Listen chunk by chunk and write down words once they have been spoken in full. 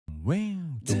Hello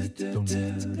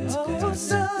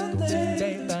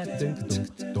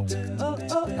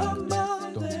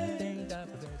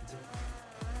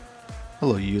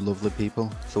you lovely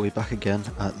people, so we're back again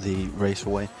at the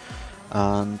raceway,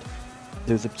 and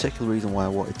there's a particular reason why I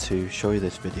wanted to show you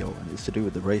this video, and it's to do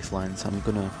with the race lines. I'm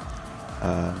gonna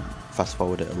fast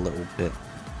forward it a little bit.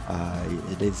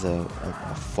 It is a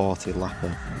 40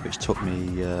 lapper, which took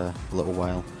me a little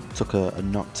while. Took a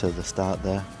knock to the start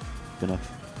there, gonna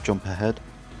jump ahead.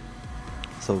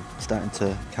 So starting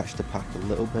to catch the pack a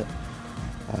little bit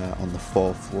on the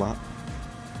 4th lap.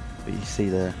 But you see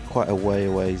they're quite a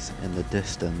ways in the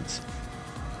distance.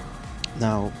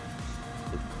 Now,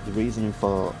 the reason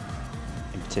for,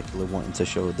 in particular, wanting to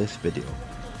show this video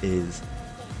is,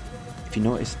 if you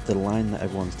notice the line that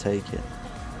everyone's taking,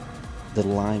 the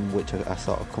line which I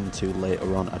sort of come to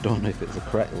later on, I don't know if it's the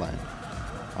correct line,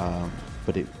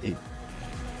 but it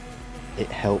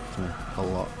helped me a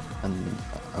lot, and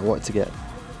I wanted to get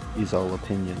his whole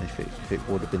opinion if it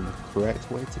would have been the correct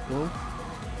way to go.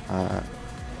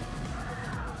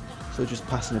 So just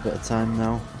passing a bit of time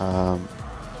now,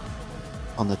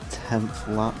 on the 10th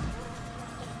lap,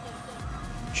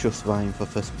 just vying for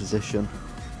first position,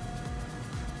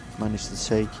 managed to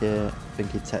take it. I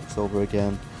think he takes over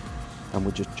again, and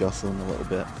we're just jostling a little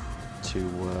bit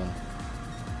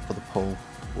for the pole,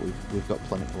 but we've got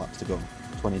plenty of laps to go,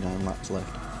 29 laps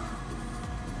left.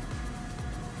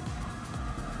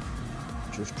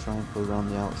 Just try and pull around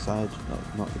the outside,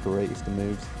 not the greatest of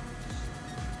moves.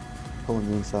 Pulling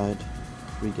the inside,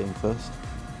 regain first.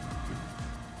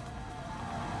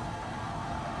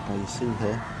 Now you see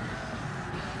here,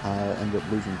 I end up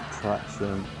losing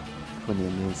traction, coming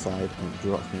in the inside, and it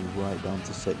drops me right down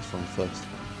to 6th on first.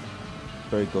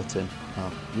 Very gutting.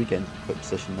 Regained quick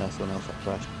position there, someone else that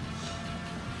crashed.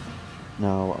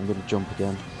 Now I'm going to jump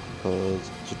again, because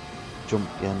to jump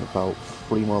again about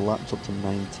 3 more laps up to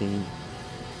 19,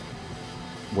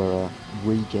 where I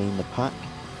regain the pack.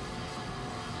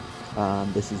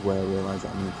 And this is where I realise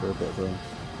that I'm in for a bit of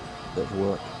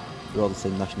work. We're all the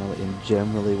same nationality, and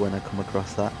generally when I come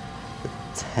across that, they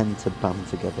tend to band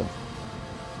together.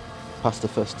 Past the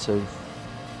first 2,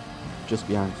 just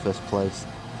behind first place.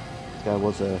 This guy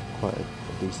was quite a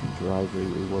decent driver.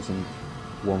 He wasn't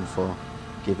one for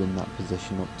giving that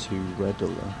position up too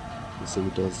readily. You see he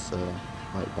does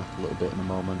light back a little bit in a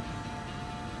moment.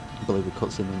 I believe he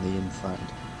cuts in on the inside.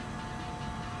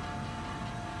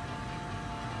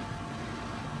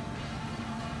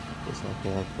 Looks like I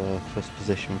have first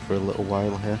position for a little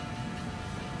while here.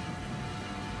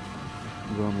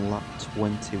 We're on lap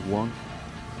 21.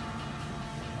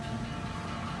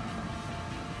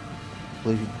 I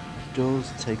believe he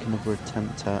does take another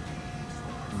attempt at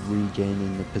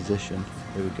regaining the position.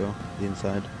 There we go, the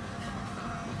inside.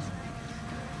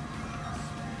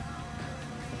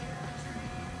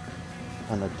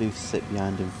 And I do sit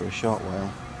behind him for a short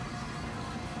while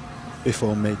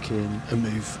before making a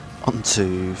move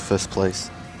onto first place,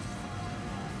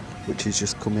 which is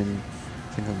just coming.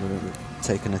 I think I'm going to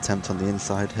take an attempt on the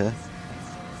inside here.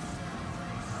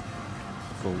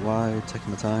 Go wide,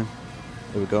 taking my time.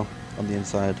 There we go, on the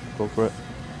inside, go for it.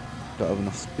 Don't have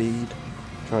enough speed,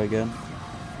 try again.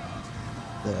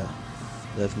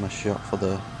 There's my shot for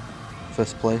the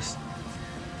first place.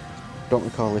 Don't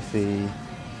recall if he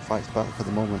fights back at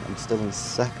the moment. I'm still in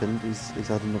 2nd, he's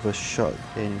had another shot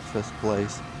gaining first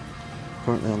place.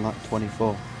 Currently on lap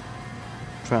 24.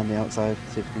 Trying the outside,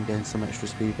 see if he can gain some extra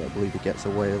speed, but I believe he gets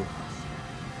away, and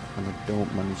I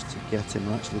don't manage to get him.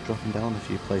 I'm actually dropping down a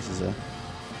few places there.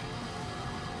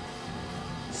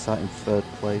 Sat in 3rd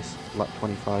place, lap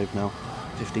 25 now,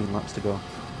 15 laps to go.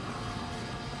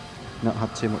 Not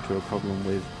had too much of a problem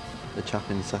with the chap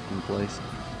in 2nd place,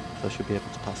 so I should be able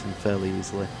to pass him fairly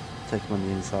easily. Take him on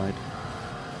the inside.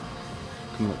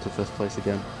 Coming up to 1st place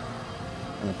again,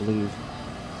 and I believe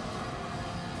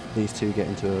these two get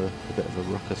into a bit of a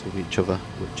ruckus with each other,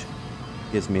 which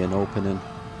gives me an opening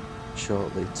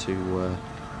shortly to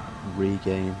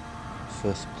regain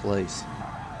 1st place.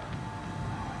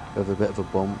 We have a bit of a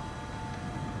bump,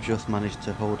 just managed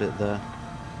to hold it there.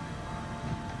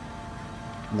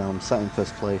 Now I'm sat in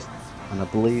 1st place, and I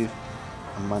believe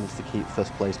I managed to keep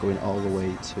 1st place going all the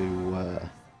way to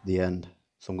the end.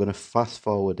 So I'm going to fast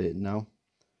forward it now.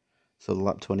 So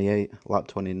lap 28, lap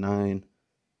 29,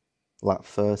 lap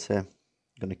 30. I'm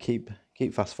going to keep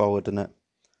fast forwarding it,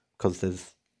 because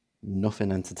there's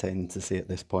nothing entertaining to see at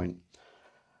this point.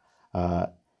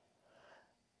 And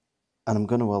I'm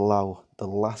going to allow the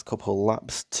last couple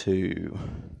laps to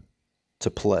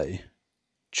play,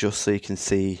 just so you can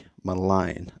see my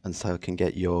line and so I can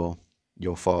get your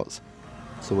thoughts.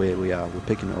 So here we are, we're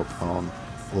picking it up on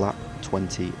lap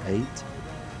 28,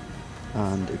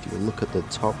 and if you look at the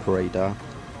top radar,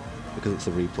 because it's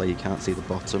a replay you can't see the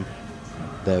bottom,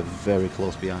 they're very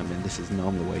close behind me, and this is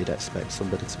normally where you'd expect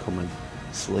somebody to come and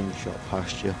slingshot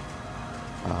past you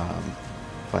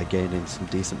by gaining some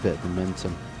decent bit of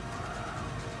momentum.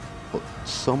 But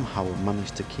somehow I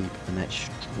managed to keep an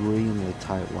extremely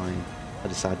tight line. I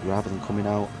decided rather than coming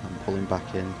out and pulling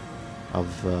back in,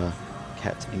 I've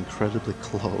kept incredibly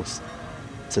close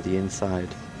to the inside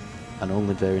and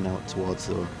only veering out towards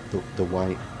the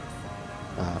white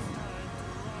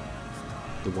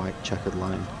checkered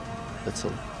line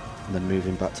and then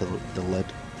moving back to the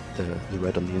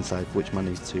red on the inside, which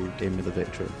managed to gain me the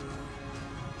victory.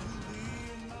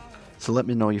 So let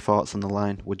me know your thoughts on the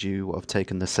line. Would you have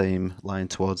taken the same line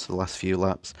towards the last few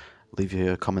laps? Leave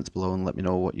your comments below and let me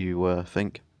know what you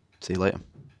think. See you later.